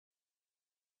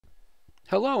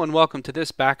Hello and welcome to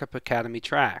this Backup Academy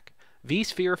track,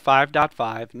 vSphere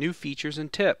 5.5 New Features and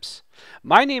Tips.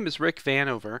 My name is Rick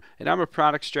Vanover and I'm a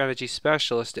Product Strategy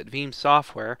Specialist at Veeam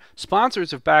Software,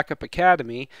 sponsors of Backup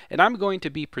Academy, and I'm going to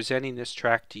be presenting this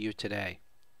track to you today.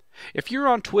 If you're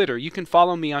on Twitter, you can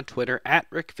follow me on Twitter at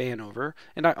Rick Vanover,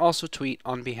 and I also tweet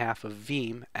on behalf of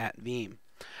Veeam at Veeam.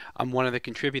 I'm one of the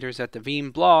contributors at the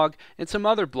Veeam blog and some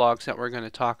other blogs that we're going to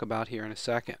talk about here in a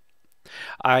second.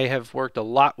 I have worked a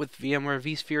lot with VMware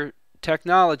vSphere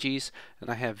technologies,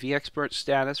 and I have vExpert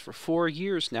status for 4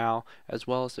 years now, as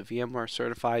well as a VMware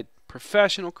certified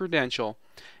professional credential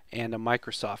and a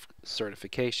Microsoft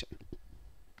certification.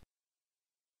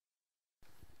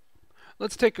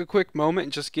 Let's take a quick moment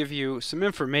and just give you some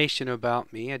information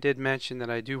about me. I did mention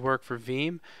that I do work for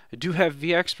Veeam. I do have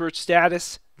vExpert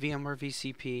status, VMware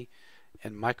VCP,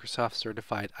 and Microsoft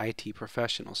certified IT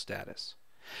professional status.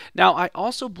 Now, I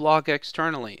also blog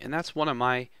externally, and that's one of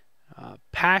my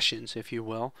passions, if you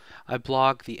will. I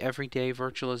blog the Everyday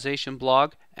Virtualization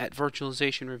blog at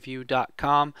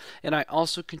virtualizationreview.com, and I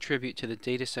also contribute to the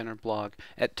Data Center blog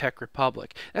at Tech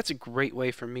Republic. That's a great way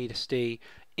for me to stay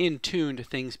in tune to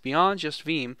things beyond just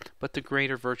Veeam, but the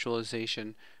greater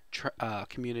virtualization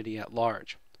community at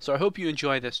large. So I hope you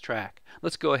enjoy this track.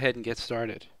 Let's go ahead and get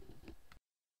started.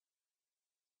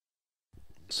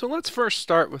 So let's first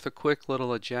start with a quick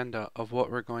little agenda of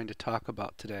what we're going to talk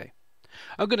about today.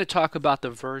 I'm going to talk about the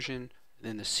version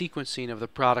and the sequencing of the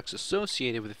products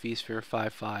associated with vSphere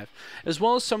 5.5, as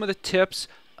well as some of the tips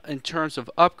in terms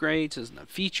of upgrades and the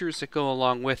features that go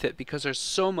along with it, because there's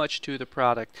so much to the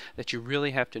product that you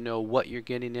really have to know what you're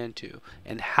getting into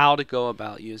and how to go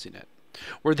about using it.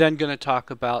 We're then going to talk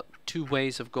about two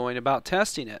ways of going about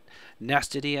testing it: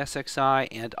 nested ESXi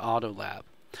and AutoLab.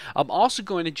 I'm also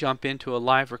going to jump into a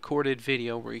live recorded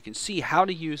video where you can see how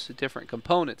to use the different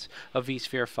components of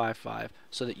vSphere 5.5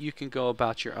 so that you can go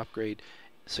about your upgrade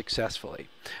successfully.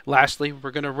 Lastly,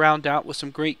 we're going to round out with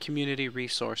some great community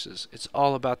resources. It's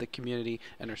all about the community,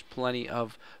 and there's plenty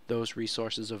of those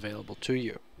resources available to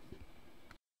you.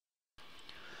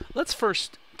 Let's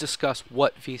first discuss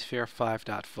what vSphere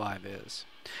 5.5 is.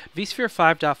 vSphere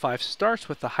 5.5 starts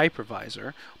with the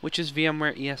hypervisor, which is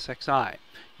VMware ESXi.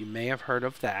 You may have heard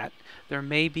of that. There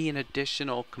may be an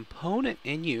additional component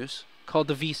in use called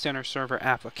the vCenter Server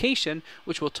application,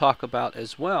 which we'll talk about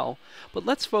as well, but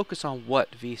let's focus on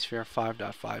what vSphere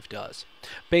 5.5 does.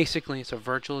 Basically, it's a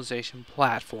virtualization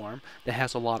platform that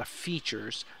has a lot of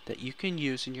features that you can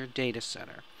use in your data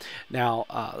center. Now,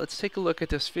 let's take a look at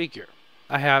this figure.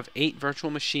 I have 8 virtual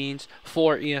machines,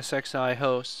 4 ESXi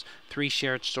hosts, 3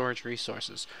 shared storage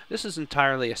resources. This is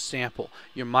entirely a sample.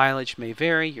 Your mileage may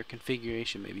vary, your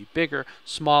configuration may be bigger,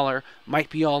 smaller, might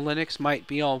be all Linux, might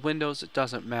be all Windows, it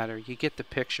doesn't matter. You get the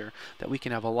picture that we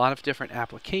can have a lot of different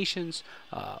applications,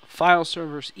 file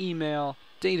servers, email,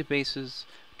 databases,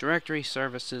 directory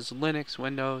services, Linux,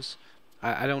 Windows.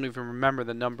 I don't even remember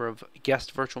the number of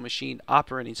guest virtual machine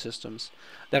operating systems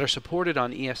that are supported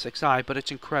on ESXi, but it's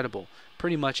incredible.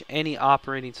 Pretty much any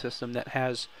operating system that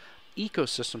has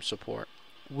ecosystem support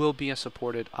will be a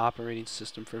supported operating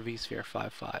system for vSphere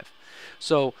 5.5.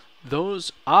 So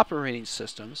those operating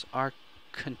systems are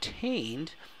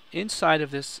contained inside of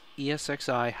this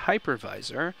ESXi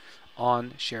hypervisor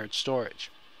on shared storage.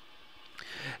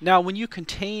 Now, when you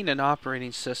contain an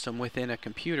operating system within a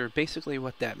computer, basically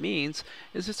what that means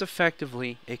is it's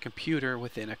effectively a computer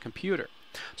within a computer.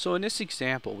 So in this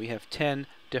example, we have 10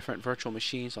 different virtual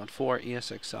machines on 4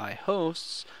 ESXi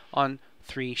hosts on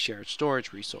 3 shared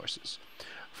storage resources.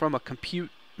 From a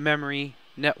compute, memory,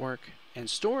 network, and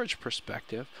storage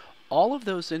perspective, all of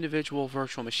those individual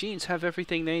virtual machines have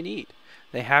everything they need.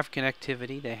 They have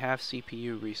connectivity, they have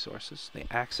CPU resources, they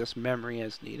access memory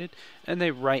as needed, and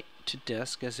they write to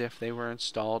disk as if they were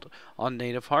installed on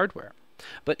native hardware.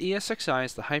 But ESXi,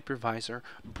 as the hypervisor,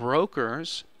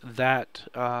 brokers that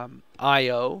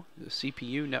I/O, the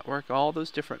CPU network, all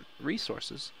those different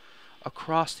resources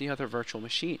across the other virtual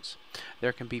machines.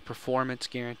 There can be performance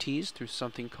guarantees through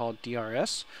something called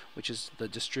DRS, which is the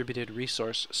Distributed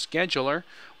Resource Scheduler,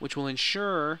 which will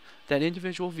ensure that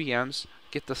individual VMs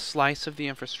get the slice of the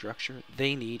infrastructure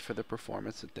they need for the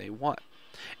performance that they want.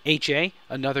 HA,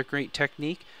 another great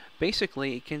technique,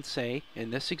 basically it can say, in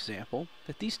this example,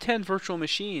 that these 10 virtual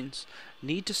machines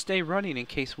need to stay running in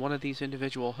case one of these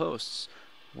individual hosts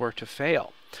were to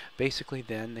fail. Basically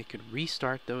then they could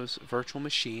restart those virtual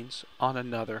machines on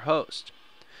another host.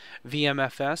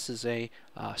 VMFS is a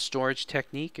storage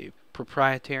technique, a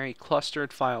proprietary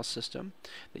clustered file system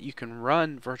that you can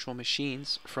run virtual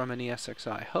machines from an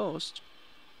ESXi host.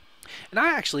 And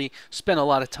I actually spent a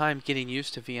lot of time getting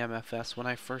used to VMFS when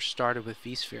I first started with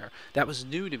vSphere. That was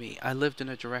new to me. I lived in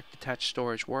a direct attached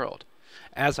storage world.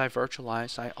 As I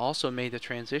virtualized, I also made the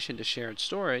transition to shared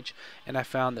storage, and I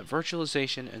found that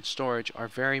virtualization and storage are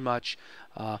very much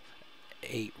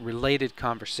a related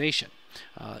conversation.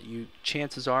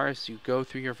 Chances are, as you go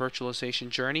through your virtualization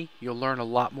journey, you'll learn a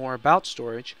lot more about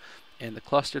storage and the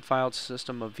clustered file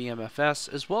system of VMFS,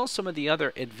 as well as some of the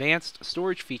other advanced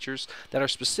storage features that are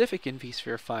specific in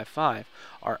vSphere 5.5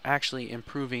 are actually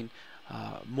improving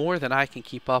more than I can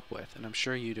keep up with, and I'm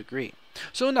sure you'd agree.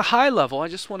 So in the high level, I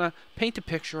just want to paint a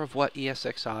picture of what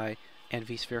ESXi and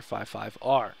vSphere 5.5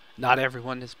 are. Not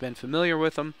everyone has been familiar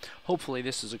with them. Hopefully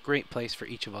this is a great place for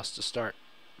each of us to start.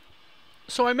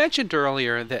 So I mentioned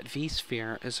earlier that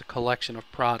vSphere is a collection of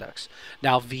products.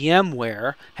 Now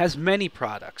VMware has many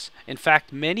products. In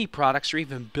fact, many products are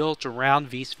even built around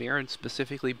vSphere and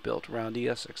specifically built around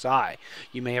ESXi.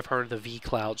 You may have heard of the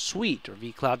vCloud Suite or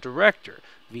vCloud Director,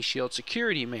 vShield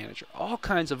Security Manager, all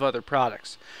kinds of other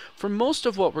products. For most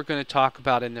of what we're going to talk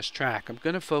about in this track, I'm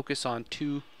going to focus on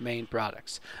two main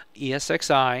products.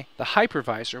 ESXi, the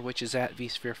hypervisor, which is at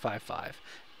vSphere 5.5,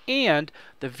 and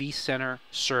the vCenter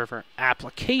server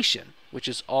application, which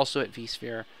is also at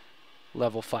vSphere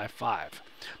level 5.5.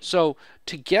 So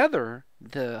together,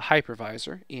 the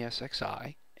hypervisor,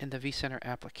 ESXi, and the vCenter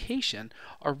application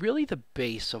are really the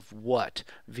base of what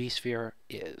vSphere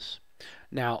is.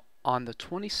 Now, on the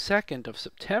 22nd of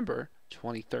September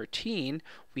 2013,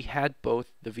 we had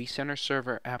both the vCenter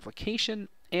server application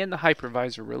and the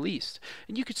hypervisor released.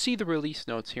 And you can see the release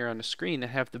notes here on the screen that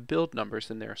have the build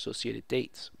numbers and their associated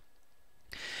dates.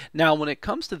 Now, when it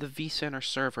comes to the vCenter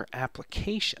server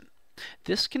application,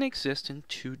 this can exist in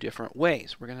two different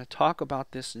ways. We're going to talk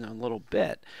about this in a little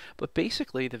bit, but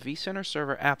basically the vCenter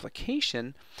server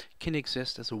application can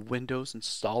exist as a Windows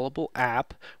installable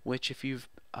app, which if you've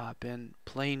been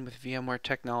playing with VMware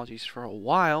technologies for a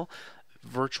while,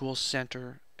 Virtual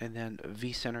Center and then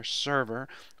vCenter Server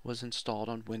was installed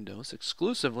on Windows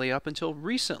exclusively. Up until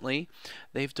recently,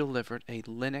 they've delivered a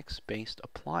Linux-based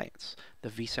appliance, the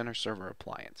vCenter Server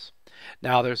appliance.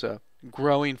 Now there's a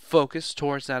growing focus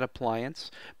towards that appliance,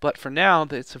 but for now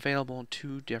it's available in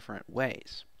two different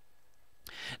ways.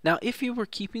 Now, if you were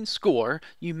keeping score,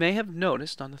 you may have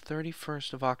noticed on the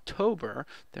 31st of October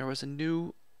there was a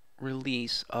new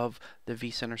release of the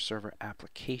vCenter Server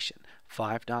application,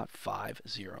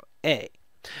 5.50a.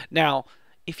 Now,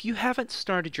 if you haven't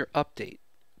started your update,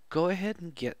 go ahead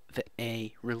and get the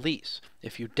A release.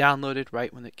 If you downloaded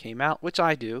right when it came out, which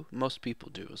I do, most people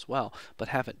do as well, but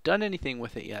haven't done anything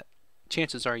with it yet,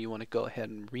 chances are you want to go ahead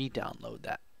and re-download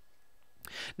that.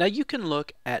 Now you can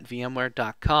look at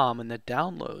VMware.com in the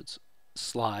downloads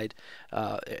slide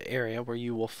area where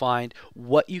you will find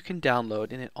what you can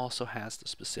download, and it also has the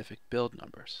specific build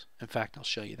numbers. In fact, I'll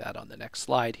show you that on the next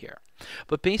slide here.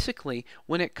 But basically,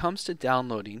 when it comes to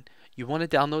downloading, you want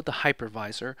to download the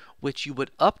hypervisor, which you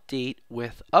would update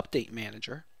with Update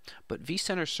Manager, but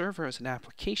vCenter Server as an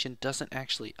application doesn't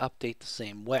actually update the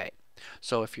same way.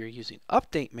 So if you're using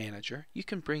Update Manager, you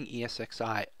can bring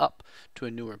ESXi up to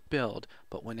a newer build,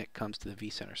 but when it comes to the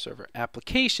vCenter Server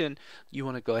application, you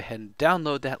want to go ahead and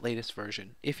download that latest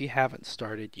version if you haven't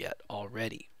started yet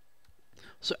already.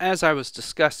 So as I was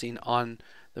discussing on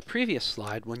the previous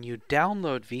slide, when you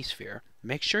download vSphere,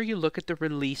 make sure you look at the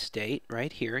release date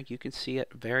right here. You can see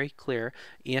it very clear.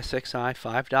 ESXi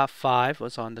 5.5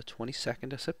 was on the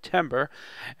 22nd of September,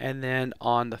 and then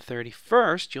on the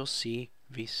 31st you'll see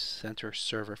vCenter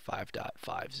Server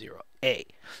 5.50a.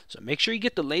 So make sure you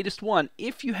get the latest one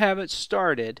if you haven't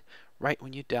started right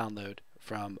when you download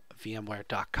from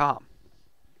VMware.com.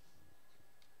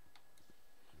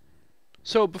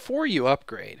 So before you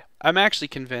upgrade, I'm actually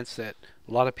convinced that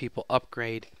a lot of people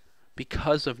upgrade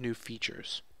because of new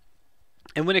features.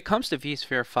 And when it comes to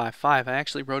vSphere 5.5, I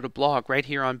actually wrote a blog right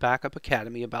here on Backup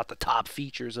Academy about the top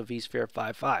features of vSphere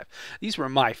 5.5. These were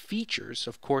my features.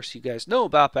 Of course, you guys know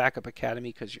about Backup Academy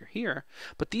because you're here,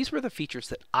 but these were the features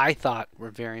that I thought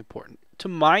were very important to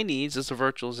my needs as a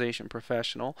virtualization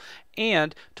professional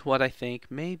and to what I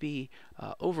think may be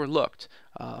overlooked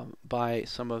by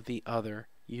some of the other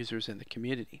users in the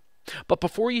community. But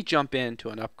before you jump into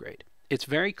an upgrade, it's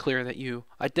very clear that you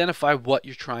identify what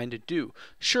you're trying to do.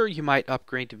 Sure, you might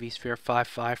upgrade to vSphere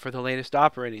 5.5 for the latest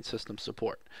operating system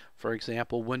support. For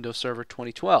example, Windows Server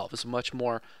 2012 is much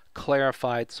more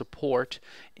clarified support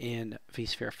in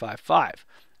vSphere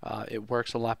 5.5. It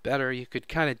works a lot better. You could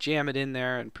kind of jam it in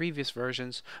there in previous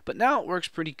versions, but now it works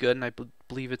pretty good, and I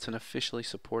believe it's an officially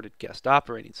supported guest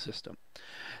operating system.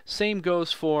 Same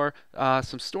goes for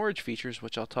some storage features,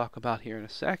 which I'll talk about here in a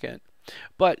second.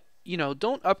 But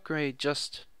don't upgrade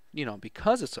just,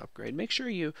 because it's upgrade. Make sure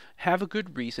you have a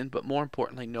good reason, but more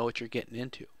importantly, know what you're getting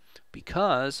into.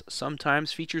 Because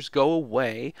sometimes features go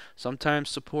away, sometimes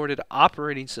supported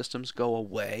operating systems go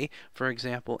away. For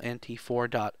example, NT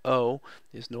 4.0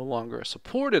 is no longer a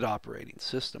supported operating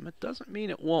system. It doesn't mean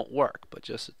it won't work, but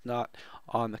just it's not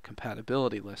on the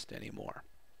compatibility list anymore,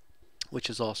 which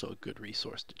is also a good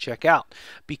resource to check out.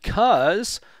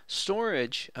 Because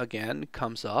storage, again,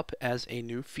 comes up as a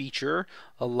new feature.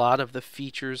 A lot of the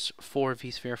features for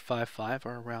vSphere 5.5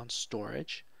 are around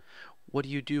storage. What do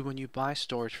you do when you buy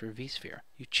storage for vSphere?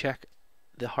 You check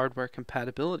the hardware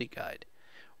compatibility guide.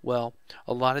 Well,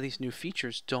 a lot of these new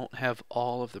features don't have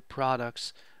all of the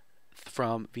products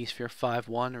from vSphere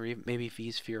 5.1 or even maybe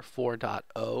vSphere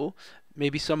 4.0.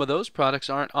 Maybe some of those products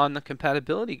aren't on the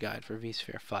compatibility guide for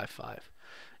vSphere 5.5.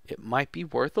 It might be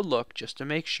worth a look just to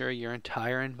make sure your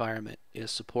entire environment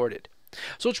is supported.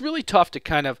 So it's really tough to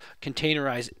kind of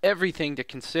containerize everything to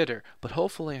consider, but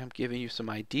hopefully I'm giving you some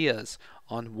ideas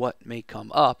on what may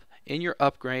come up in your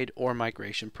upgrade or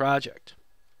migration project.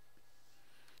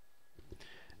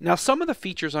 Now, some of the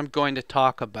features I'm going to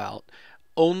talk about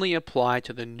only apply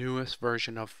to the newest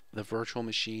version of the virtual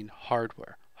machine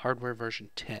hardware version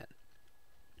 10.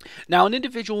 Now, an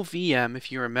individual VM,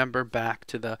 if you remember back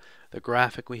to the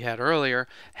graphic we had earlier,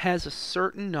 has a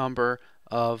certain number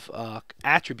of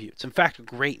attributes. In fact, a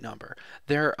great number.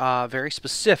 They're very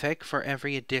specific for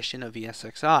every edition of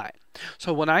ESXi.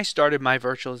 So when I started my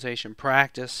virtualization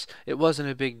practice, it wasn't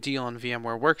a big deal on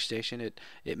VMware Workstation.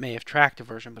 It may have tracked a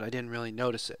version, but I didn't really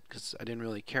notice it because I didn't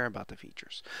really care about the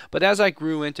features. But as I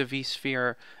grew into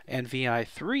vSphere and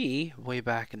VI3 way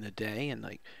back in the day, in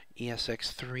like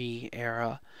ESX3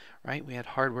 era, right? We had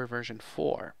hardware version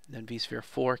 4. Then vSphere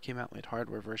 4 came out, we had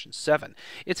hardware version 7.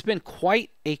 It's been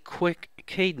quite a quick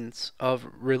cadence of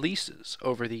releases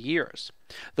over the years.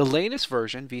 The latest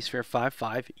version, vSphere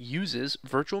 5.5, uses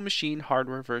virtual machine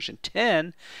hardware version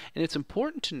 10, and it's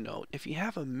important to note if you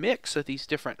have a mix of these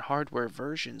different hardware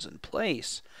versions in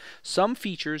place, some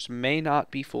features may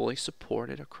not be fully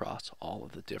supported across all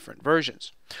of the different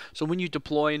versions. So when you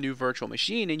deploy a new virtual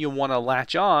machine and you want to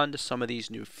latch on to some of these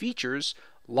new features,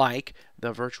 like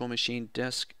the virtual machine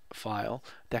disk file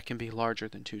that can be larger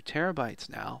than 2 terabytes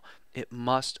now, it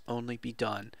must only be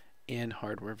done in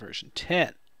hardware version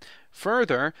 10.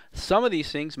 Further, some of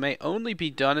these things may only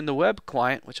be done in the web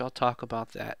client, which I'll talk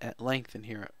about that at length in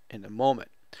here in a moment.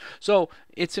 So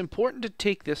it's important to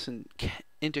take this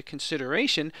into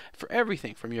consideration for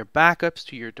everything from your backups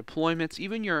to your deployments,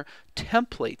 even your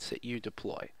templates that you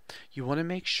deploy. You want to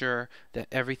make sure that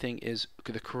everything is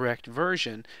the correct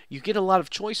version. You get a lot of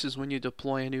choices when you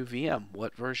deploy a new VM.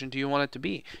 What version do you want it to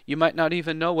be? You might not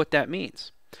even know what that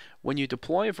means. When you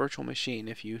deploy a virtual machine,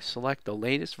 if you select the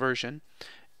latest version,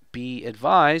 be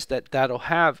advised that that'll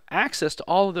have access to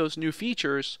all of those new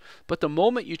features, but the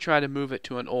moment you try to move it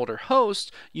to an older host,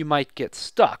 you might get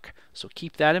stuck. So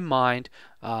keep that in mind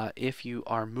if you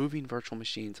are moving virtual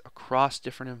machines across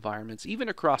different environments, even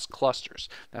across clusters.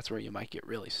 That's where you might get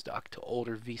really stuck to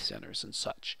older vCenters and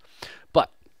such.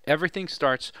 But everything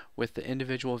starts with the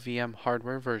individual VM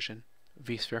hardware version.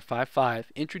 vSphere 5.5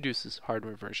 introduces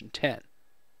hardware version 10.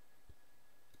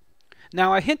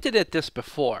 Now, I hinted at this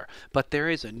before, but there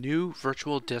is a new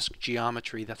virtual disk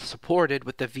geometry that's supported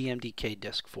with the VMDK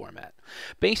disk format.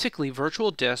 Basically,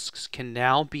 virtual disks can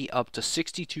now be up to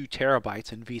 62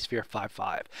 terabytes in vSphere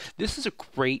 5.5. This is a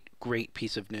great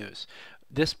piece of news.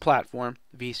 This platform,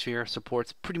 vSphere,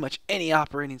 supports pretty much any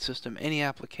operating system, any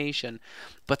application,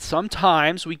 but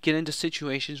sometimes we get into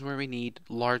situations where we need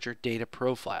larger data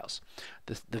profiles.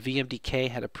 The VMDK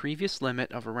had a previous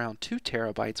limit of around 2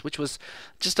 terabytes, which was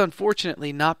just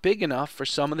unfortunately not big enough for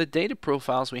some of the data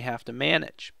profiles we have to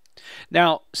manage.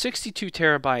 Now, 62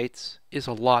 terabytes is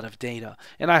a lot of data,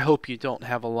 and I hope you don't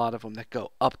have a lot of them that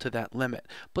go up to that limit.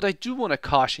 But I do want to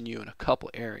caution you in a couple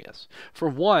areas. For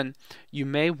one, you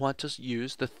may want to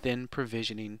use the thin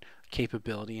provisioning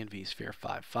capability in vSphere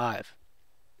 5.5.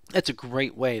 That's a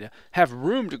great way to have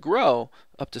room to grow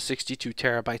up to 62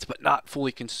 terabytes, but not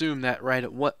fully consume that right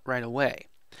away.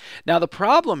 Now, the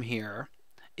problem here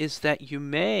is that you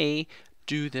may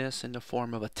do this in the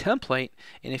form of a template,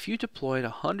 and if you deployed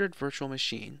 100 virtual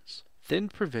machines, thin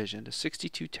provision to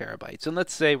 62 terabytes, and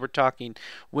let's say we're talking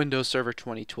Windows Server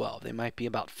 2012, they might be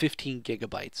about 15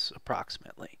 gigabytes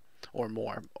approximately, or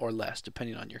more or less,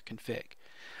 depending on your config.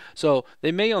 So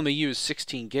they may only use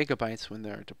 16 gigabytes when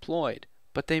they're deployed,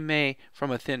 but they may, from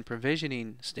a thin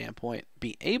provisioning standpoint,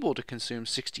 be able to consume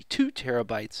 62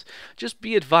 terabytes. Just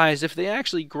be advised, if they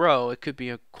actually grow, it could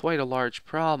be quite a large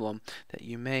problem that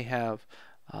you may have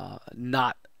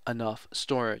not enough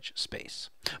storage space.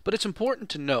 But it's important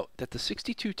to note that the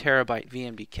 62 terabyte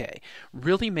VMDK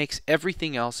really makes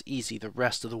everything else easy the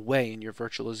rest of the way in your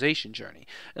virtualization journey.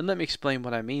 And let me explain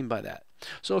what I mean by that.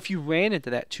 So if you ran into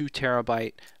that 2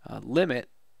 terabyte limit,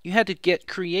 you had to get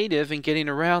creative in getting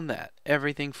around that.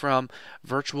 Everything from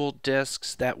virtual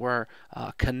disks that were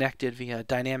connected via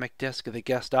dynamic disk of the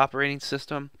guest operating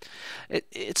system.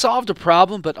 It solved a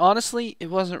problem, but honestly, it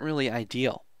wasn't really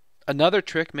ideal. Another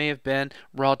trick may have been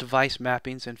raw device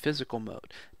mappings in physical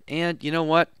mode. And you know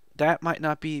what? That might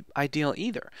not be ideal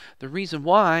either. The reason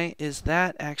why is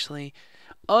that actually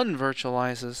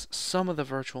unvirtualizes some of the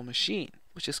virtual machine,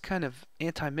 which is kind of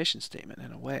anti-mission statement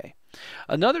in a way.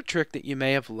 Another trick that you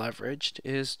may have leveraged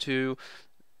is to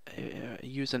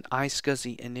use an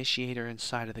iSCSI initiator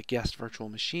inside of the guest virtual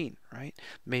machine, right?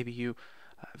 Maybe you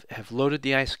have loaded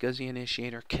the iSCSI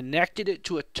initiator, connected it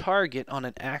to a target on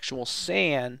an actual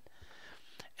SAN,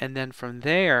 and then from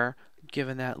there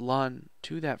given that LUN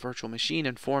to that virtual machine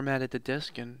and formatted the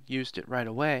disk and used it right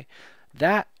away.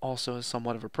 That also is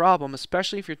somewhat of a problem,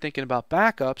 especially if you're thinking about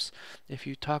backups. If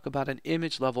you talk about an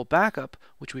image level backup,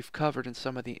 which we've covered in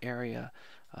some of the area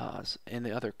in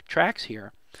the other tracks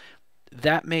here,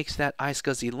 that makes that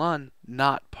iSCSI LUN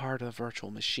not part of the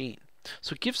virtual machine.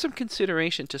 So give some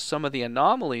consideration to some of the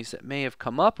anomalies that may have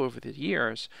come up over the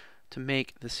years to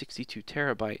make the 62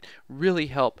 terabyte really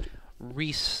help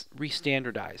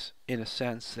re-standardize in a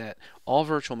sense that all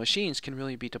virtual machines can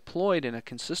really be deployed in a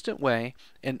consistent way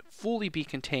and fully be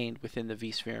contained within the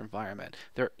vSphere environment.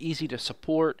 They're easy to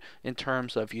support in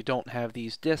terms of you don't have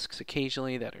these disks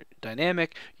occasionally that are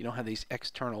dynamic, you don't have these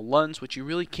external LUNs, which you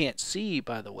really can't see,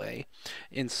 by the way,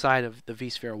 inside of the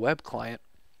vSphere web client,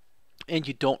 and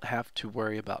you don't have to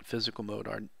worry about physical mode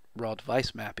or raw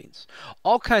device mappings.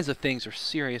 All kinds of things are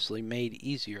seriously made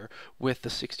easier with the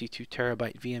 62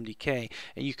 terabyte VMDK,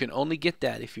 and you can only get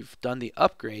that if you've done the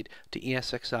upgrade to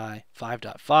ESXi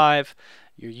 5.5.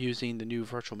 You're using the new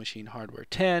virtual machine hardware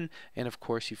 10, and of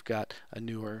course you've got a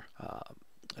newer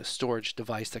storage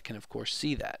device that can of course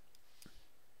see that.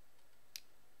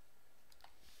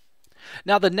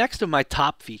 Now, the next of my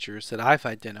top features that I've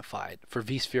identified for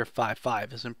vSphere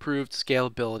 5.5 is improved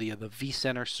scalability of the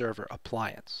vCenter server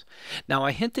appliance. Now,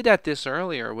 I hinted at this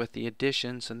earlier with the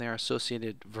additions and their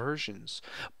associated versions,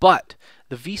 but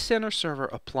the vCenter server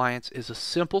appliance is a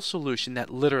simple solution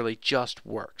that literally just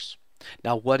works.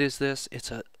 Now, what is this? It's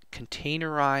a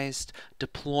containerized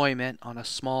deployment on a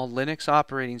small Linux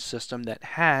operating system that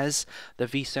has the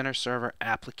vCenter server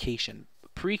application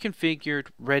pre-configured,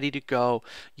 ready to go.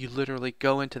 You literally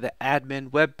go into the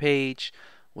admin web page,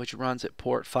 which runs at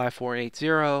port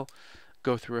 5480,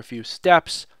 go through a few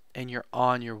steps, and you're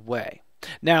on your way.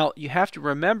 Now, you have to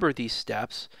remember these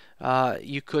steps.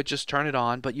 You could just turn it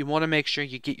on, but you want to make sure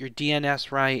you get your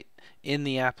DNS right in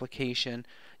the application.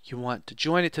 You want to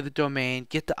join it to the domain,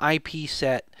 get the IP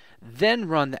set, then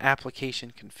run the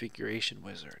application configuration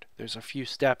wizard. There's a few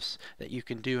steps that you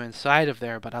can do inside of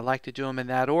there, but I like to do them in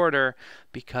that order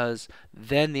because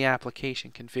then the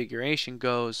application configuration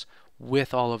goes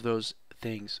with all of those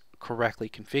things correctly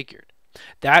configured.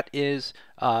 That is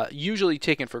usually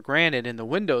taken for granted in the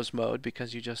Windows mode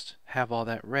because you just have all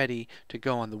that ready to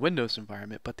go on the Windows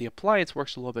environment, but the appliance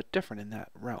works a little bit different in that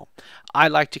realm. I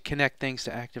like to connect things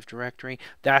to Active Directory.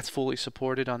 That's fully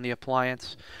supported on the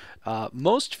appliance.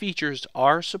 Most features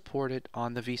are supported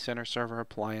on the vCenter server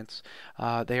appliance.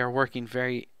 They are working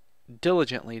very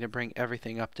diligently to bring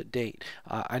everything up to date.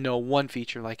 I know one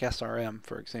feature like SRM,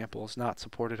 for example, is not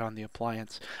supported on the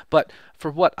appliance, but for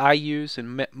what I use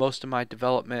in most of my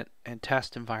development and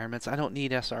test environments, I don't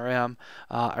need SRM.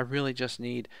 I really just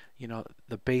need,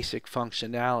 the basic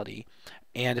functionality,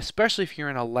 and especially if you're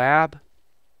in a lab,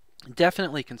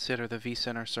 definitely consider the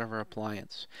vCenter server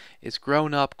appliance. It's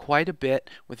grown up quite a bit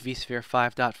with vSphere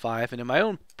 5.5, and in my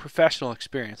own professional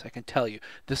experience, I can tell you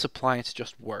this appliance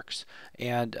just works.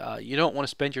 And you don't want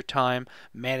to spend your time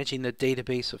managing the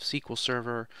database of SQL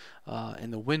Server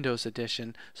in the Windows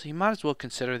edition, so you might as well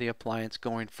consider the appliance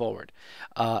going forward.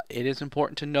 It is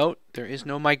important to note there is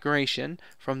no migration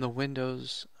from the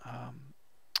Windows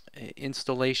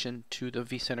installation to the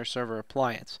vCenter server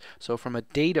appliance. So from a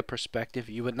data perspective,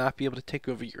 you would not be able to take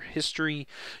over your history,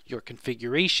 your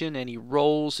configuration, any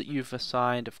roles that you've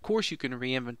assigned. Of course, you can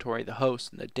re-inventory the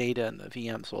host and the data and the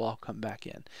VMs will all come back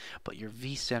in, but your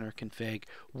vCenter config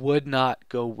would not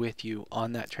go with you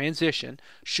on that transition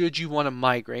should you want to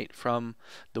migrate from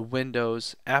the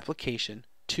Windows application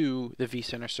to the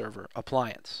vCenter server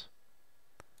appliance.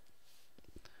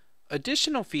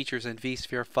 Additional features in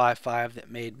vSphere 5.5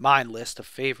 that made my list of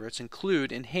favorites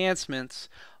include enhancements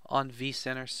on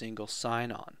vCenter single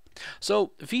sign-on.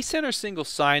 So vCenter single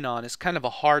sign-on is kind of a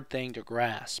hard thing to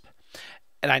grasp.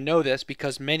 And I know this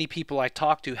because many people I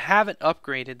talk to haven't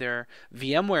upgraded their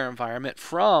VMware environment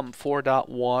from 4.1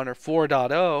 or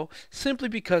 4.0 simply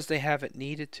because they haven't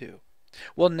needed to.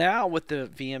 Well, now with the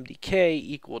VMDK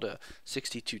equal to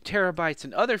 62 terabytes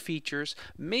and other features,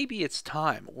 maybe it's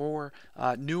time, or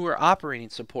newer operating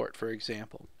support, for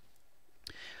example.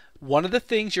 One of the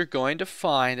things you're going to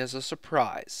find as a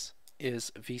surprise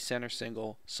is vCenter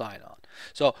single sign-on.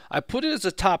 So I put it as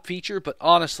a top feature, but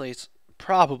honestly, it's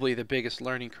probably the biggest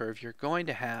learning curve you're going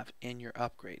to have in your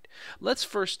upgrade. Let's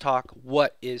first talk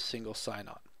what is single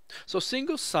sign-on. So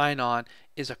single sign-on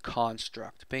is a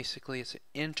construct. Basically, it's an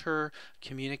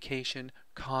inter-communication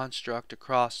construct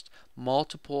across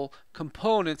multiple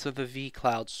components of the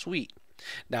vCloud suite.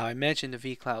 Now, I mentioned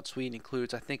the vCloud suite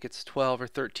includes, I think it's 12 or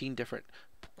 13 different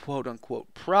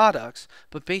quote-unquote products,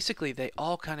 but basically they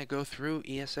all kind of go through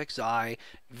ESXi,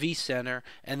 vCenter,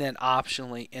 and then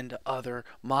optionally into other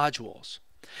modules.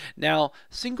 Now,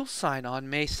 single sign-on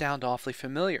may sound awfully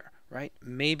familiar, right?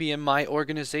 Maybe in my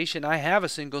organization I have a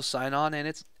single sign-on and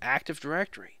it's Active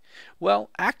Directory. Well,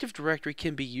 Active Directory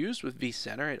can be used with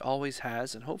vCenter. It always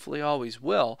has and hopefully always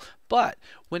will. But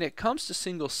when it comes to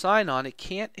single sign-on, it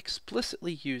can't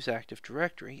explicitly use Active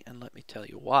Directory, and let me tell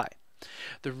you why.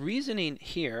 The reasoning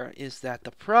here is that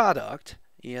the product,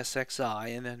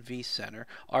 ESXi and then vCenter,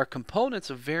 are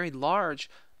components of very large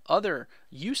other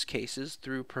use cases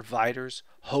through providers,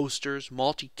 hosters,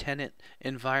 multi-tenant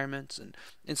environments, and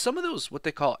in some of those what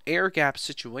they call air gap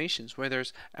situations where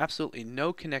there's absolutely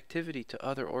no connectivity to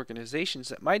other organizations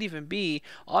that might even be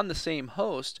on the same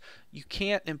host, you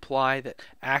can't imply that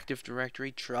Active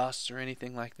Directory trusts or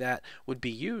anything like that would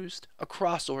be used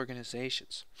across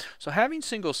organizations. So having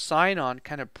single sign-on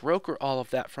kind of broker all of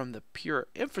that from the pure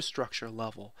infrastructure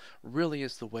level really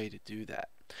is the way to do that.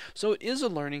 So it is a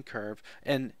learning curve,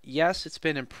 and yes, it's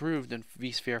been improved in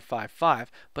vSphere 5.5,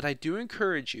 but I do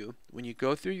encourage you, when you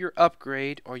go through your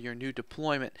upgrade or your new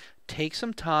deployment, take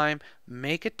some time,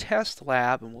 make a test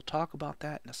lab, and we'll talk about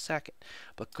that in a second,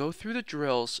 but go through the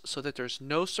drills so that there's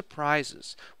no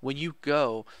surprises when you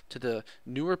go to the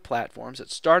newer platforms that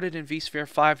started in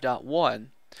vSphere 5.1,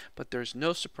 but there's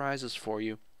no surprises for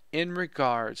you in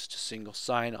regards to single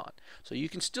sign-on. So you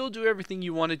can still do everything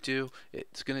you want to do.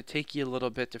 It's going to take you a little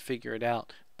bit to figure it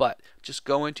out, but just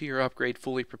go into your upgrade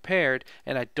fully prepared,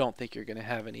 and I don't think you're going to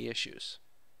have any issues.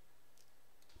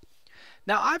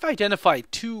 Now, I've identified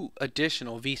two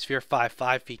additional vSphere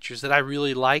 5.5 features that I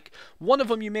really like. One of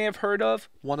them you may have heard of,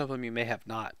 one of them you may have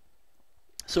not.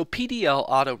 So PDL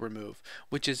Auto Remove,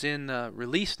 which is in the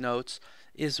release notes,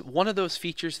 is one of those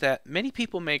features that many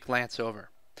people may glance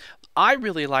over. I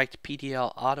really liked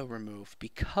PDL Auto Remove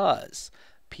because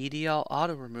PDL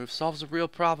Auto Remove solves a real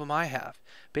problem I have.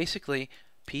 Basically,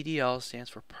 PDL stands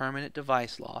for Permanent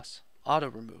Device Loss Auto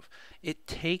Remove. It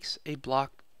takes a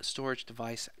block storage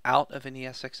device out of an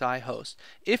ESXi host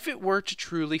if it were to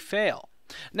truly fail.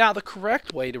 Now, the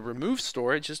correct way to remove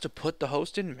storage is to put the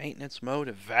host in maintenance mode,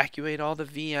 evacuate all the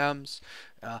VMs,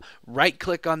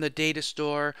 right-click on the data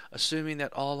store, assuming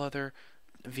that all other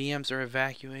VMs are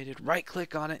evacuated,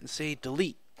 right-click on it and say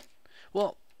delete.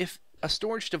 Well, if a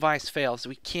storage device fails,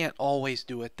 we can't always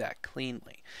do it that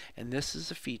cleanly. And this is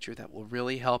a feature that will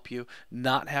really help you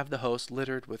not have the host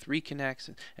littered with reconnects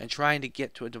and trying to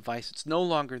get to a device that's no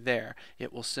longer there.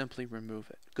 It will simply remove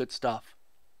it. Good stuff.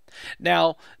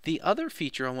 Now, the other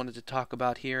feature I wanted to talk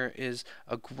about here is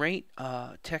a great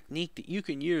technique that you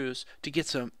can use to get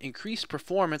some increased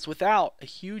performance without a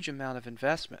huge amount of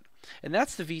investment, and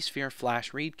that's the vSphere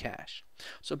Flash Read Cache.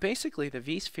 So basically, the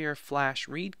vSphere Flash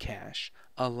Read Cache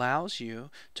allows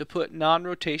you to put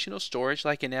non-rotational storage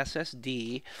like an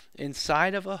SSD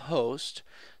inside of a host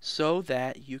so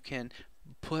that you can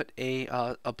put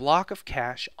a block of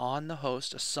cache on the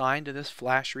host assigned to this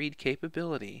flash read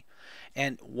capability,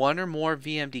 and one or more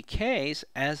VMDKs,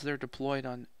 as they're deployed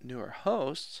on newer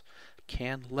hosts,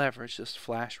 can leverage this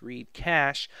flash read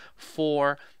cache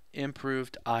for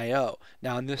improved I/O.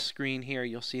 Now on this screen here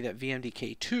you'll see that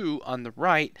VMDK2 on the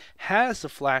right has the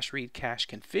flash read cache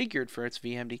configured for its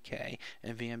VMDK,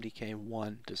 and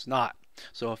VMDK1 does not.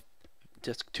 So if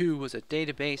Disk 2 was a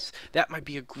database, that might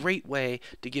be a great way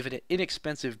to give it an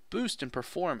inexpensive boost in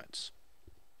performance.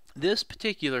 This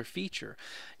particular feature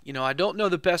I don't know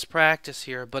the best practice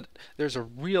here, but there's a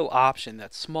real option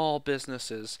that small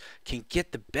businesses can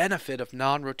get the benefit of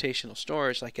non-rotational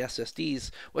storage like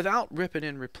SSDs without ripping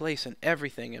and replacing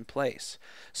everything in place.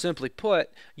 Simply put,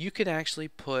 you could actually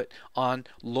put on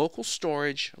local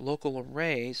storage, local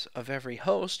arrays of every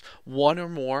host, one or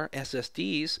more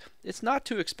SSDs. It's not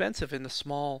too expensive in the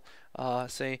small,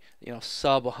 say,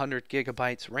 sub 100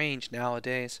 gigabytes range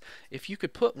nowadays. If you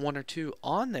could put one or two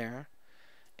on there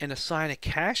and assign a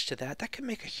cache to that, that can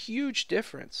make a huge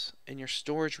difference in your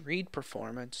storage read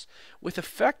performance with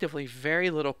effectively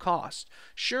very little cost.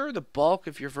 Sure, the bulk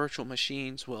of your virtual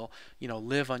machines will,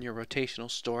 live on your rotational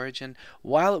storage, and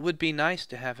while it would be nice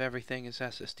to have everything as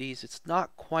SSDs, it's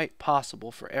not quite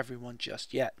possible for everyone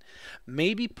just yet.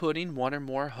 Maybe putting one or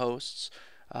more hosts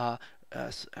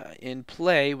in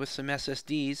play with some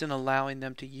SSDs and allowing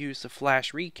them to use the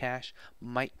flash read cache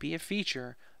might be a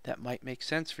feature that might make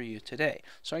sense for you today.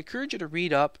 So I encourage you to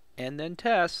read up and then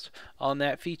test on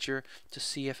that feature to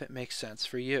see if it makes sense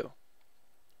for you.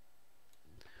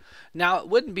 Now, it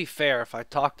wouldn't be fair if I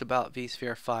talked about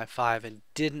vSphere 5.5 and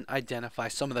didn't identify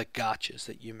some of the gotchas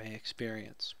that you may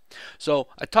experience. So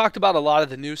I talked about a lot of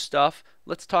the new stuff.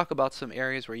 Let's talk about some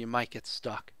areas where you might get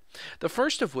stuck. The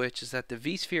first of which is that the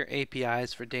vSphere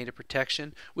APIs for data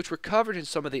protection, which were covered in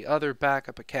some of the other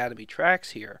Backup Academy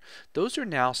tracks here, those are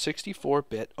now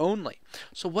 64-bit only.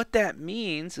 So what that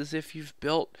means is if you've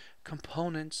built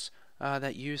components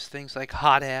that use things like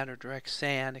hot add or direct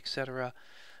SAN, etc.,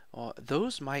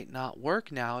 those might not work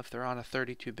now if they're on a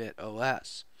 32-bit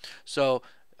OS. So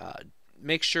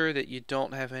make sure that you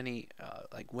don't have any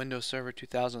like Windows Server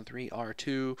 2003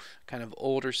 R2 kind of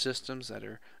older systems that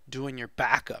are doing your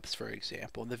backups, for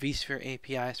example. The vSphere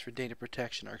APIs for data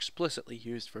protection are explicitly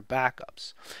used for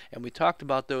backups, and we talked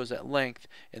about those at length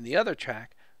in the other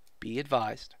track. Be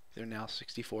advised, they're now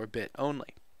 64-bit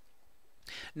only.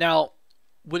 Now,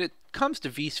 when it comes to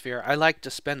vSphere, I like to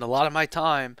spend a lot of my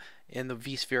time in the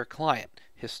vSphere client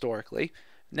historically.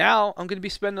 Now I'm going to be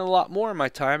spending a lot more of my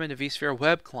time in the vSphere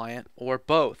web client, or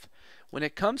both. When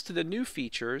it comes to the new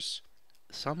features,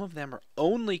 some of them are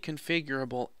only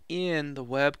configurable in the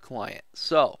web client.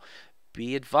 So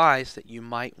be advised that you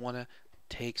might want to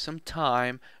take some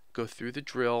time, go through the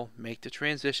drill, make the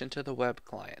transition to the web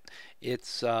client.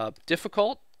 It's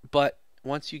difficult, but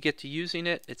once you get to using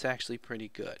it, it's actually pretty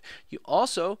good. You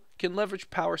also can leverage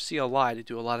Power CLI to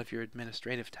do a lot of your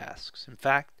administrative tasks. In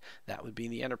fact, that would be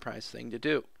the enterprise thing to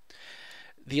do.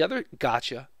 The other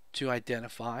gotcha to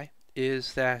identify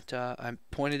is that I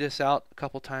pointed this out a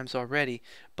couple times already,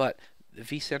 but the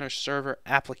vCenter Server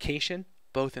application,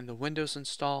 both in the Windows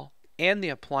install and the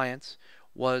appliance,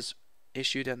 was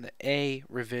issued in the A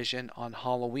revision on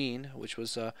Halloween, which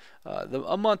was a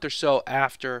month or so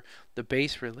after the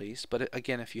base release. But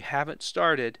again, if you haven't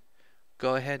started,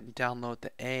 go ahead and download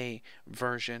the A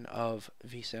version of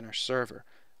vCenter Server,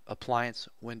 appliance,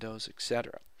 Windows,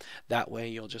 etc. That way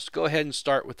you'll just go ahead and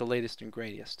start with the latest and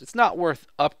greatest. It's not worth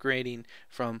upgrading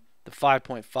from the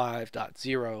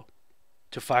 5.5.0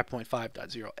 to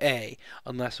 5.5.0a,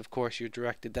 unless of course you're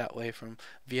directed that way from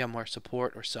VMware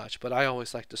support or such, but I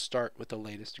always like to start with the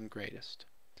latest and greatest.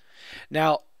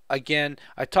 Now again,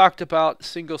 I talked about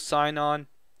single sign-on.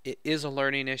 It is a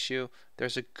learning issue.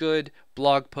 There's a good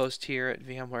blog post here at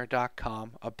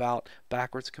vmware.com about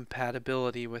backwards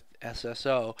compatibility with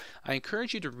SSO. I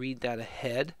encourage you to read that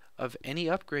ahead of any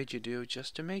upgrade you do,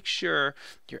 just to make sure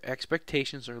your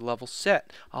expectations are level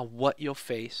set on what you'll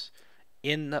face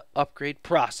in the upgrade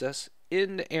process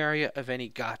in the area of any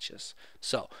gotchas.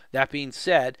 So that being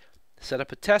said, set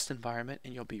up a test environment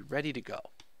and you'll be ready to go.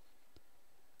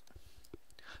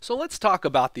 So let's talk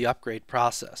about the upgrade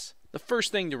process. The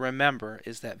first thing to remember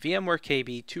is that VMware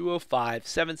KB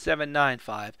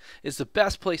 205-7795 is the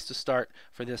best place to start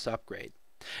for this upgrade.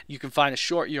 You can find a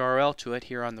short URL to it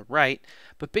here on the right,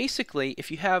 but basically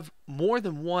if you have more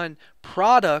than one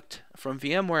product from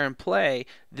VMware in play,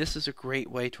 this is a great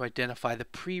way to identify the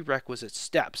prerequisite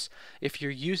steps. If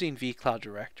you're using vCloud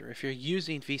Director, if you're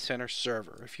using vCenter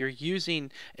Server, if you're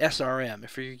using SRM,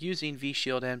 if you're using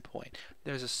vShield Endpoint,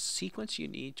 there's a sequence you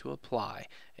need to apply,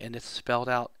 and it's spelled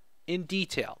out in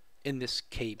detail in this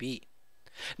KB.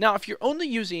 Now, if you're only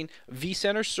using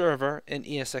vCenter Server and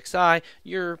ESXi,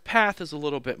 your path is a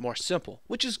little bit more simple,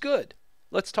 which is good.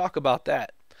 Let's talk about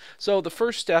that. So the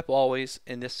first step always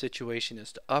in this situation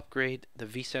is to upgrade the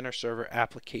vCenter Server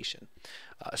application.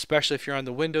 Especially if you're on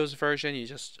the Windows version, you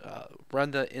just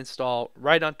run the install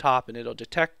right on top and it'll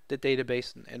detect the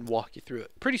database and walk you through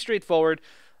it. Pretty straightforward.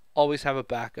 Always have a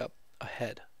backup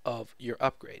ahead of your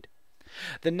upgrade.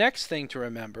 The next thing to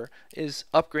remember is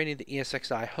upgrading the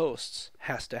ESXi hosts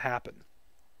has to happen.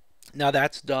 Now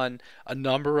that's done a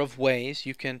number of ways.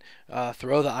 You can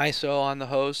throw the ISO on the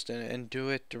host and do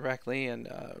it directly and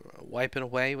wipe it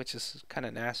away, which is kind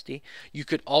of nasty. You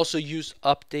could also use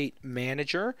Update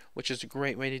Manager, which is a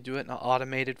great way to do it in an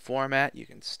automated format. You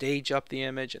can stage up the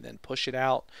image and then push it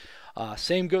out.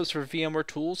 Same goes for VMware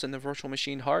Tools and the virtual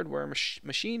machine hardware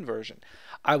machine version.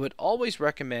 I would always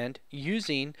recommend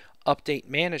using Update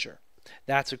Manager.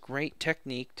 That's a great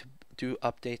technique to do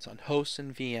updates on hosts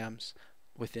and VMs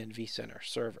within vCenter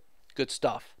Server. Good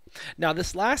stuff. Now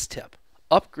this last tip,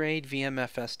 upgrade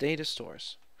VMFS data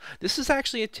stores. This is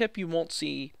actually a tip you won't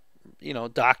see,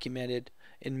 documented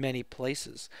in many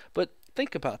places. But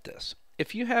think about this.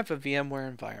 If you have a VMware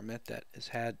environment that has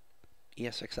had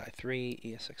ESXi 3,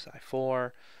 ESXi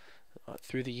 4,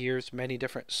 through the years many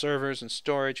different servers and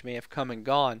storage may have come and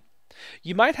gone,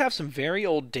 you might have some very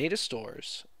old data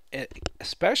stores.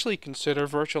 Especially consider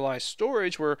virtualized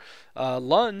storage where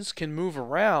LUNs can move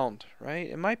around, right?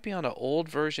 It might be on an old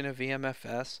version of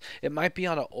VMFS. It might be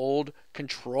on an old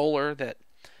controller that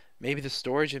maybe the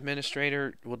storage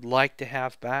administrator would like to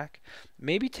have back.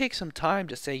 Maybe take some time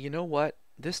to say, you know what,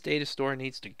 this data store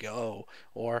needs to go,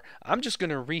 or I'm just going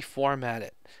to reformat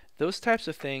it. Those types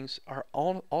of things are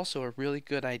also a really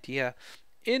good idea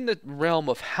in the realm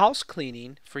of house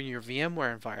cleaning for your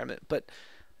VMware environment, but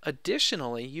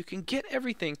additionally, you can get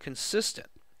everything consistent.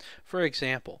 For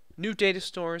example, new data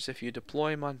stores, if you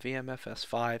deploy them on VMFS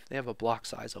 5, they have a block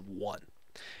size of 1.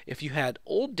 If you had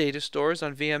old data stores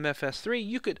on VMFS 3,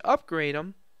 you could upgrade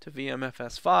them to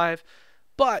VMFS 5,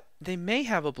 but they may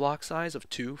have a block size of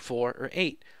 2, 4, or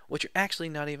 8, which are actually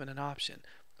not even an option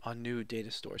on new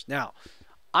data stores. Now,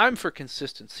 I'm for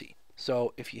consistency.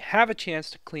 So if you have a chance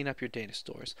to clean up your data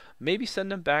stores, maybe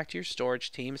send them back to your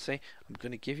storage team and say, I'm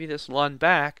going to give you this LUN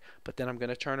back, but then I'm going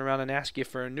to turn around and ask you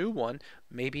for a new one.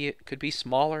 Maybe it could be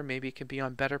smaller, maybe it could be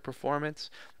on better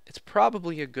performance. It's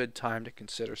probably a good time to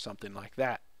consider something like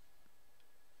that.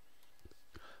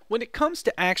 When it comes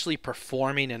to actually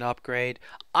performing an upgrade,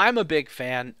 I'm a big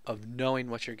fan of knowing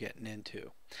what you're getting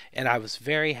into. And I was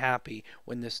very happy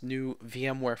when this new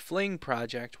VMware Fling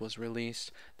project was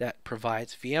released that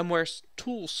provides VMware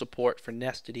Tools support for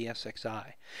nested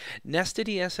ESXi. Nested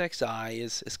ESXi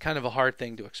is kind of a hard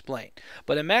thing to explain.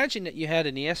 But imagine that you had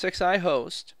an ESXi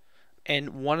host and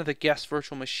one of the guest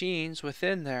virtual machines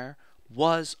within there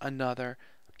was another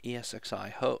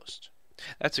ESXi host.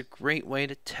 That's a great way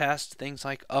to test things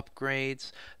like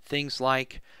upgrades, things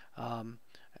like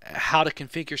how to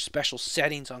configure special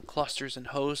settings on clusters and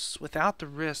hosts without the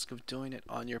risk of doing it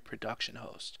on your production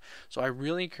host. So I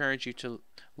really encourage you to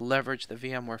leverage the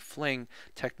VMware Fling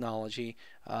technology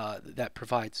that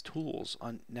provides tools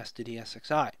on nested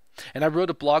ESXi. And I wrote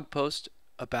a blog post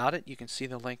about it. You can see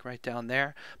the link right down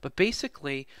there. But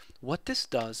basically, what this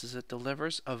does is it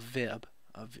delivers a VIB.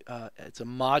 It's a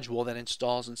module that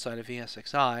installs inside of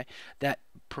ESXi that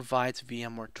provides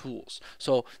VMware tools.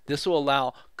 So this will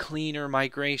allow cleaner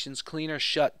migrations, cleaner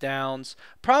shutdowns.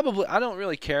 Probably, I don't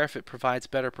really care if it provides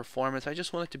better performance. I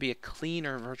just want it to be a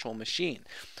cleaner virtual machine.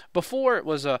 Before, it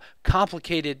was a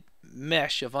complicated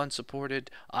mesh of unsupported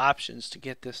options to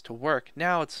get this to work.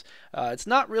 Now it's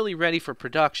not really ready for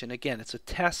production. Again, it's a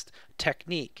test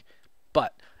technique,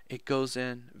 but it goes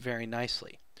in very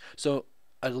nicely. So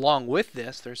along with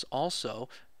this, there's also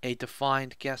a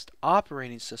defined guest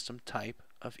operating system type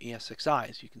of ESXi,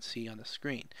 as you can see on the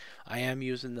screen. I am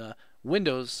using the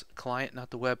Windows client,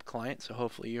 not the web client, so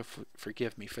hopefully you'll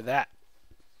forgive me for that.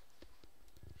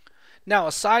 Now,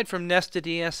 aside from nested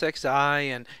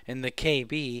ESXi and the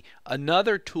KB,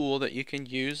 another tool that you can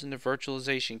use in the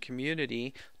virtualization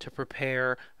community to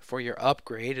prepare for your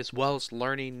upgrade, as well as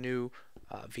learning new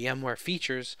VMware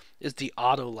features, is the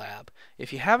AutoLab.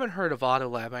 If you haven't heard of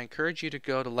AutoLab, I encourage you to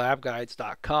go to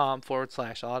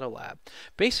labguides.com/AutoLab.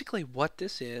 Basically what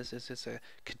this is it's a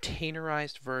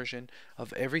containerized version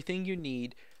of everything you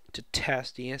need to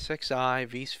test ESXi,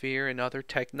 vSphere, and other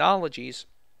technologies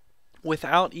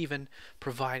without even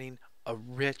providing a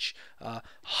rich,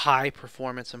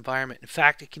 high-performance environment. In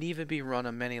fact, it can even be run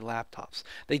on many laptops.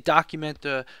 They document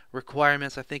the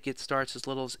requirements. I think it starts as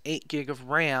little as 8 gig of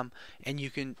RAM, and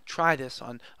you can try this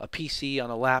on a PC,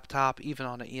 on a laptop, even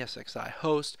on an ESXi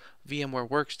host, VMware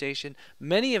Workstation.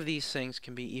 Many of these things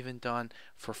can be even done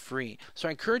for free. So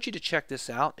I encourage you to check this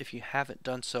out if you haven't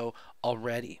done so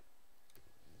already.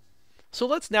 So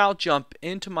let's now jump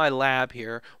into my lab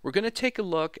here. We're going to take a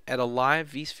look at a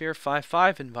live vSphere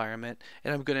 5.5 environment,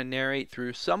 and I'm going to narrate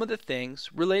through some of the things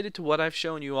related to what I've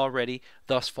shown you already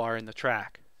thus far in the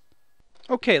track.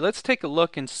 Okay, let's take a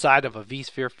look inside of a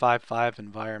vSphere 5.5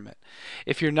 environment.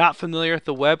 If you're not familiar with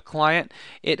the web client,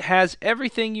 it has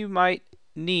everything you might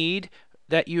need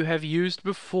that you have used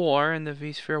before in the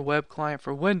vSphere web client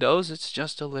for Windows. It's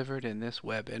just delivered in this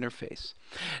web interface.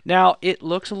 Now, it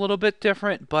looks a little bit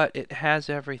different, but it has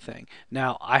everything.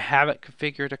 Now, I haven't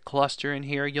configured a cluster in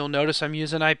here. You'll notice I'm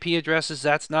using IP addresses.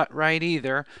 That's not right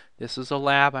either. This is a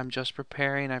lab I'm just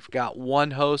preparing. I've got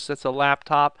one host that's a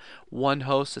laptop, one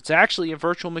host that's actually a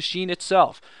virtual machine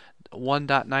itself.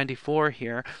 1.94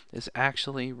 here is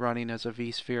actually running as a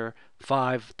vSphere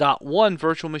 5.1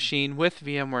 virtual machine with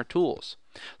VMware tools.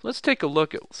 Let's take a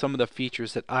look at some of the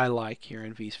features that I like here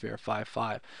in vSphere 5.5.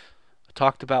 I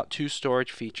talked about two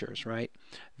storage features, right?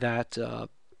 That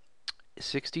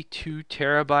 62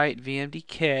 terabyte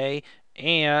VMDK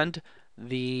and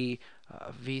the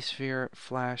vSphere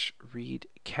flash read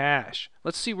cache.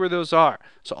 Let's see where those are.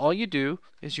 So all you do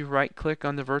is you right click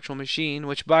on the virtual machine,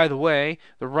 which by the way,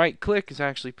 the right click is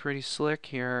actually pretty slick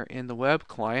here in the web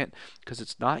client because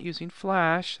it's not using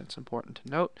flash. That's important to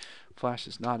note. Flash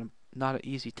is not an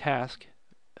easy task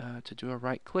to do a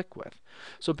right click with.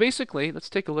 So basically,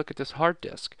 let's take a look at this hard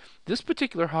disk. This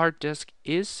particular hard disk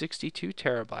is 62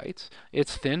 terabytes.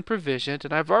 It's thin provisioned,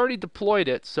 and I've already deployed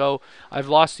it, so I've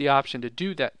lost the option to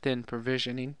do that thin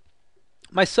provisioning.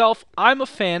 Myself, I'm a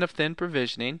fan of thin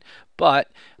provisioning,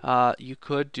 but you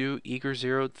could do eager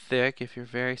zeroed thick if you're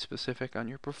very specific on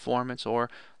your performance, or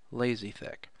lazy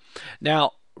thick.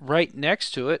 Now, right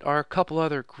next to it are a couple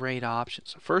other great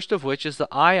options. First of which is the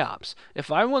IOPS.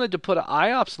 If I wanted to put an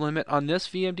IOPS limit on this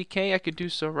VMDK, I could do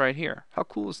so right here. How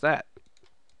cool is that?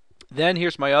 Then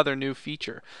here's my other new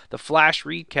feature, the flash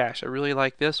read cache. I really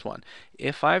like this one.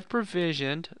 If I've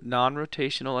provisioned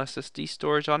non-rotational SSD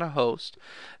storage on a host,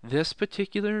 this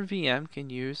particular VM can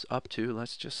use up to,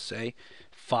 let's just say,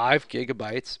 5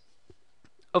 gigabytes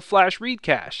of flash read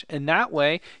cache, and that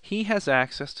way he has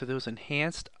access to those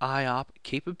enhanced IOP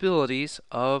capabilities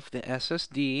of the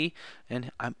SSD,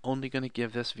 and I'm only going to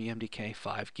give this VMDK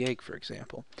 5 gig, for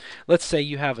example. Let's say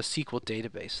you have a SQL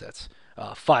database that's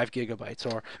 5 gigabytes,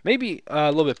 or maybe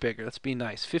a little bit bigger. Let's be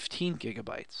nice, 15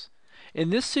 gigabytes. In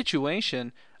this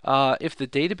situation, if the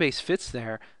database fits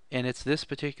there, and it's this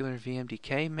particular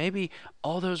VMDK, maybe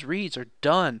all those reads are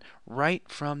done right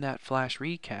from that flash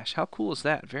read cache. How cool is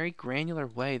that? Very granular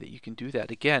way that you can do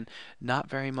that. Again, not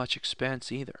very much expense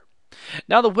either.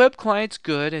 Now the web client's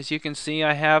good. As you can see,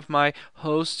 I have my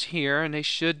hosts here, and they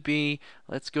should be,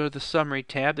 let's go to the summary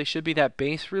tab, they should be that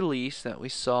base release that we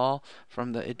saw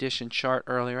from the edition chart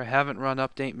earlier. I haven't run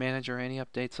Update Manager or any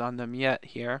updates on them yet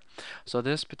here. So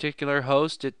this particular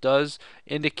host, it does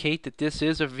indicate that this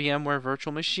is a VMware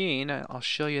virtual machine. I'll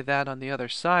show you that on the other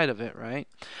side of it, right?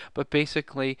 But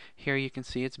basically here you can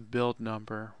see its build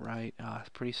number, right?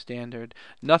 Pretty standard,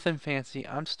 nothing fancy.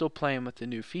 I'm still playing with the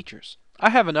new features. I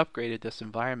haven't upgraded this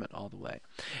environment all the way.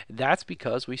 That's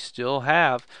because we still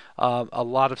have a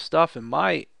lot of stuff in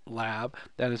my lab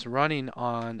that is running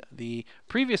on the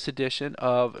previous edition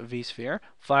of vSphere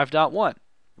 5.1,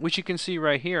 which you can see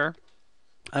right here.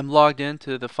 I'm logged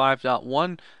into the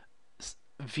 5.1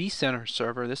 vCenter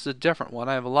server. This is a different one.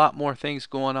 I have a lot more things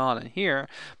going on in here,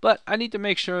 but I need to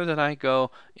make sure that I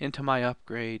go into my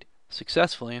upgrade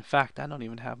successfully. In fact, I don't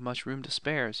even have much room to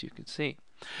spare, as you can see.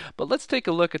 But let's take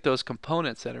a look at those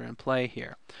components that are in play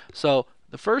here. So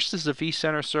the first is the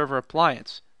vCenter server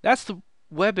appliance. That's the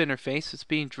web interface that's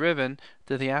being driven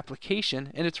to the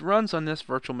application, and it runs on this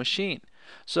virtual machine.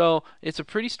 So it's a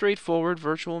pretty straightforward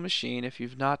virtual machine. If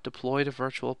you've not deployed a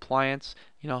virtual appliance,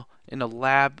 in a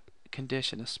lab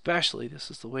condition especially,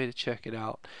 this is the way to check it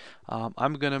out.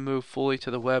 I'm going to move fully to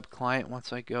the web client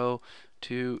once I go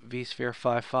to vSphere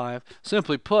 5.5.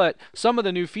 Simply put, some of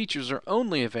the new features are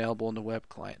only available in the web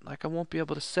client. Like I won't be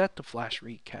able to set the flash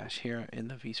read cache here in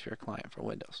the vSphere client for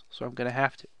Windows, so I'm going to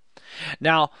have to.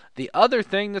 Now, the other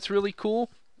thing that's really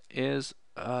cool is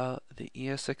the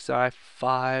ESXi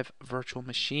 5 virtual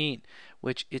machine,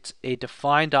 which it's a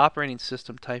defined operating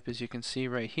system type, as you can see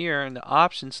right here in the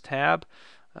options tab.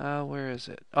 Where is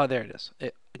it? Oh, there it is.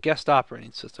 Guest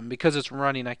operating system. Because it's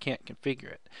running, I can't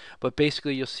configure it. But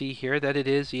basically, you'll see here that it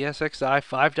is ESXi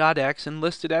 5.x and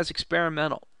listed as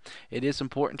experimental. It is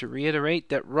important to reiterate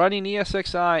that running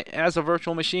ESXi as a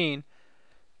virtual machine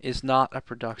is not a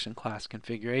production class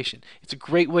configuration. It's a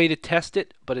great way to test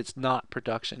it, but it's not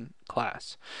production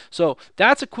class. So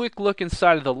that's a quick look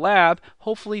inside of the lab.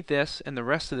 Hopefully this and the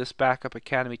rest of this Backup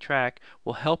Academy track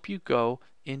will help you go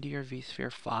into your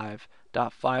vSphere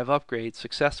 5.5 upgrade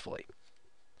successfully.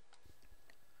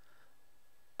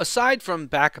 Aside from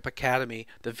Backup Academy,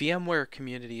 the VMware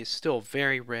community is still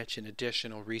very rich in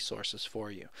additional resources for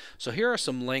you. So here are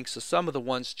some links to some of the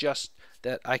ones just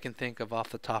that I can think of off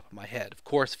the top of my head. Of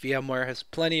course, VMware has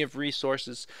plenty of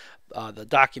resources, the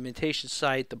documentation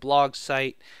site, the blog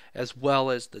site, as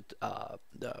well as the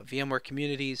VMware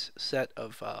community's set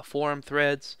of forum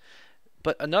threads.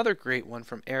 But another great one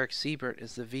from Eric Siebert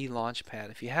is the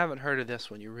vLaunchpad. If you haven't heard of this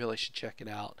one, you really should check it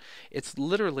out. It's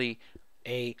literally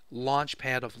a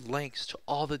launchpad of links to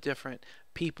all the different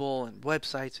people and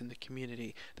websites in the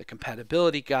community, the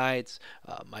compatibility guides,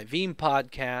 my Veeam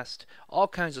podcast, all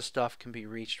kinds of stuff can be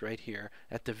reached right here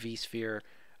at the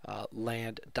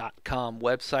vSphereland.com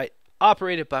website,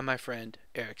 operated by my friend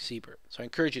Eric Siebert. So I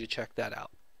encourage you to check that out.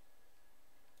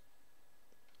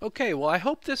 Okay, well, I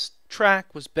hope this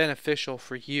track was beneficial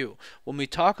for you. When we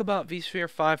talk about vSphere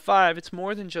 5.5, it's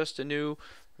more than just a new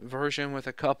version with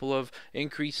a couple of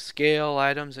increased scale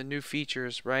items and new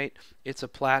features, right? It's a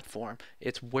platform.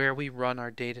 It's where we run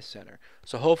our data center.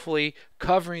 So hopefully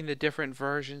covering the different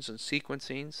versions and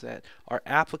sequencings that are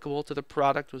applicable to the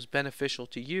product was beneficial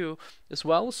to you, as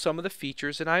well as some of the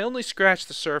features. And I only scratched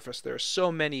the surface. There are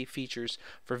so many features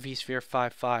for vSphere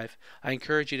 5.5. I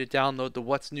encourage you to download the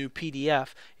What's New PDF.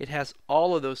 It has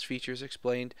all of those features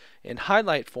explained in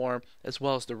highlight form, as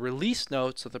well as the release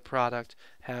notes of the product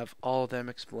have all of them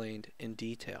explained in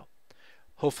detail.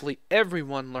 Hopefully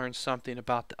everyone learned something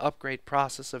about the upgrade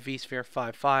process of vSphere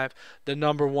 5.5. The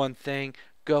number one thing,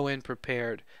 go in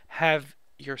prepared. Have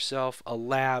yourself a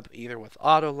lab, either with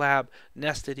AutoLab,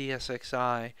 nested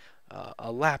ESXi,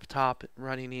 a laptop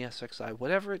running ESXi,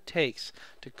 whatever it takes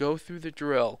to go through the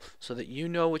drill so that you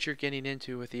know what you're getting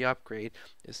into with the upgrade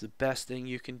is the best thing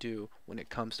you can do when it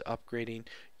comes to upgrading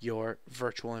your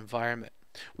virtual environment.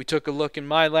 We took a look in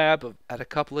my lab at a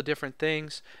couple of different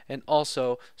things and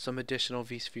also some additional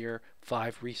vSphere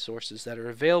 5 resources that are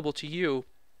available to you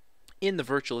in the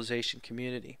virtualization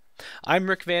community. I'm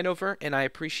Rick Vanover, and I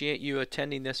appreciate you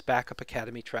attending this Backup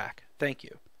Academy track. Thank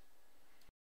you.